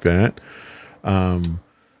stuff like that.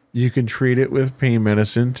 You can treat it with pain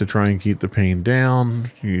medicine to try and keep the pain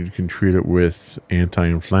down. You can treat it with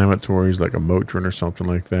anti-inflammatories like a Motrin or something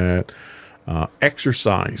like that.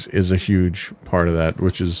 Exercise is a huge part of that,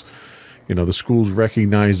 which is, the schools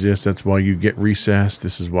recognize this. That's why you get recess.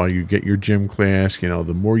 This is why you get your gym class.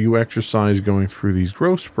 The more you exercise going through these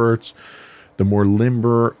growth spurts, the more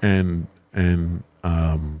limber and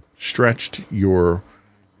stretched your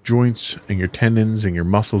joints and your tendons and your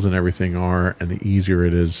muscles and everything are, and the easier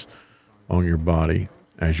it is on your body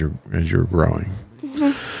as you're growing.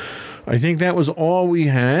 Mm-hmm. I think that was all we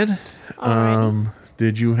had.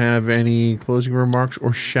 Did you have any closing remarks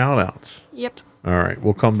or shout outs? Yep. All right,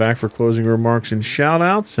 we'll come back for closing remarks and shout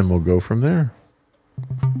outs, and we'll go from there.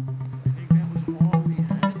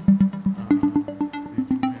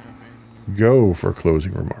 Go for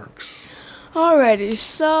closing remarks. Alrighty,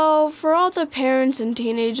 so for all the parents and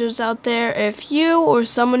teenagers out there, if you or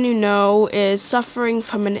someone you know is suffering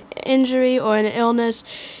from an injury or an illness,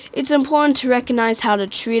 it's important to recognize how to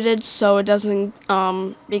treat it so it doesn't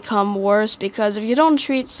become worse, because if you don't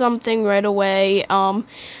treat something right away,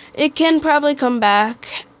 it can probably come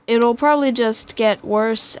back. It'll probably just get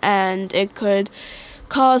worse, and it could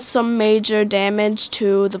cause some major damage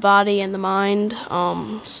to the body and the mind.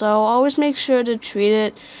 So always make sure to treat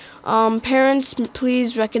it. Parents,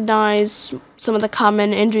 please recognize some of the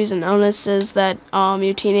common injuries and illnesses that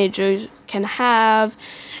your teenagers can have,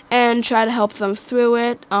 and try to help them through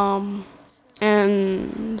it. And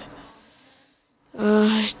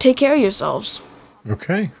take care of yourselves.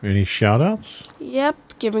 Okay. Any shout outs? Yep.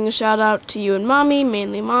 Giving a shout out to you and Mommy,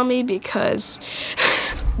 mainly Mommy, because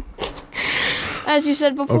as you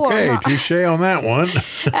said before. Okay, touche on that one.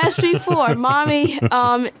 As before, Mommy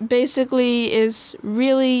basically is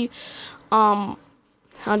really, how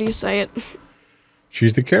do you say it?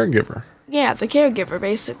 She's the caregiver. Yeah, the caregiver,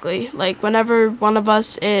 basically. Whenever one of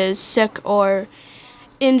us is sick or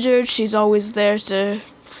injured, she's always there to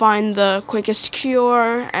find the quickest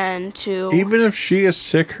cure and to... Even if she is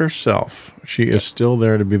sick herself, she is still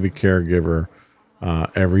there to be the caregiver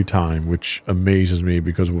every time, which amazes me,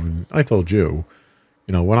 because when I told you,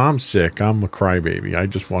 when I'm sick, I'm a crybaby. I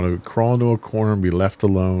just want to crawl into a corner and be left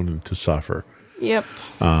alone and to suffer. Yep.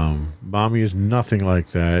 Mommy is nothing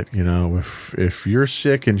like that. If you're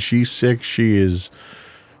sick and she's sick, she's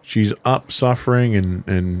up suffering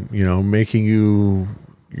and making you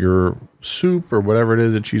your soup or whatever it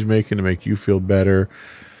is that she's making to make you feel better.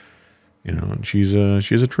 And she's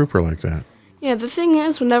a trooper like that. Yeah, the thing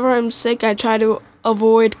is, whenever I'm sick, I try to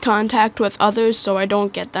avoid contact with others so I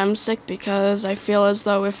don't get them sick, because I feel as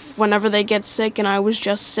though whenever they get sick and I was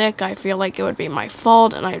just sick, I feel like it would be my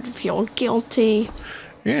fault and I'd feel guilty.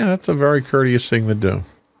 Yeah, that's a very courteous thing to do.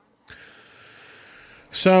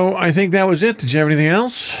 So I think that was it. Did you have anything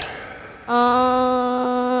else?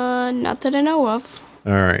 Not that I know of.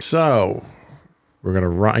 All right, so we're gonna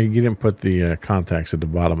run. You didn't put the contacts at the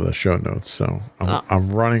bottom of the show notes, so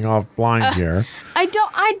I'm running off blind here.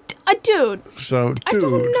 Dude. So, dude, I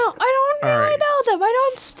don't know. I don't really know them. I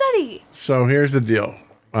don't study. So here's the deal.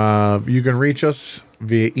 You can reach us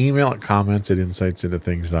via email at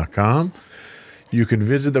comments@insightsintothings.com. You can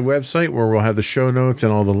visit the website where we'll have the show notes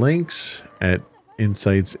and all the links at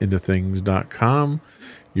insightsintothings.com.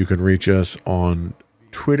 You can reach us on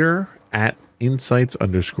Twitter at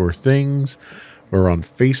insights_things. We're on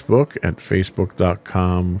Facebook at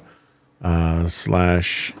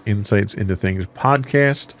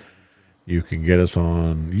facebook.com/insightsintothingspodcast. You can get us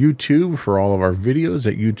on YouTube for all of our videos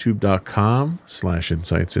at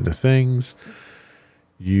youtube.com/insightsintothings.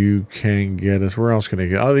 You can get us, where else can I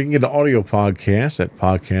get? Oh, you can get the audio podcast at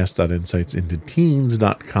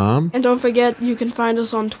podcast.insightsintoteens.com. And don't forget, you can find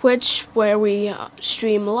us on Twitch where we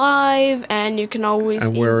stream live, and you can always...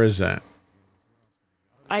 And where is that?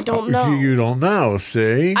 I don't know. You don't know,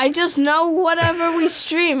 see? I just know whatever we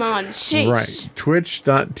stream on. Sheesh. Right.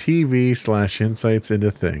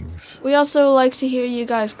 Twitch.tv/insightsintothings. We also like to hear you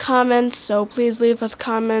guys' comments, so please leave us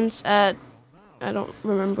comments at... I don't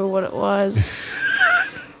remember what it was.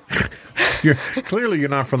 Clearly, you're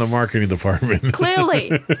not from the marketing department.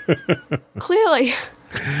 Clearly.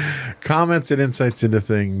 Comments at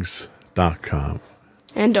insightsintothings.com.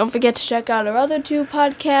 And don't forget to check out our other two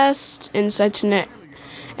podcasts, Insights into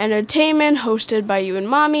Entertainment, hosted by you and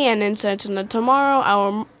Mommy, and Insights into Tomorrow,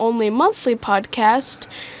 our only monthly podcast,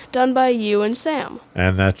 done by you and Sam.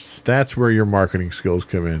 And that's where your marketing skills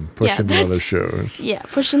come in, pushing the other shows. Yeah,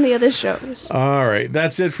 pushing the other shows. All right,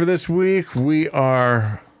 that's it for this week. We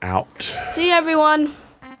are out. See you, everyone.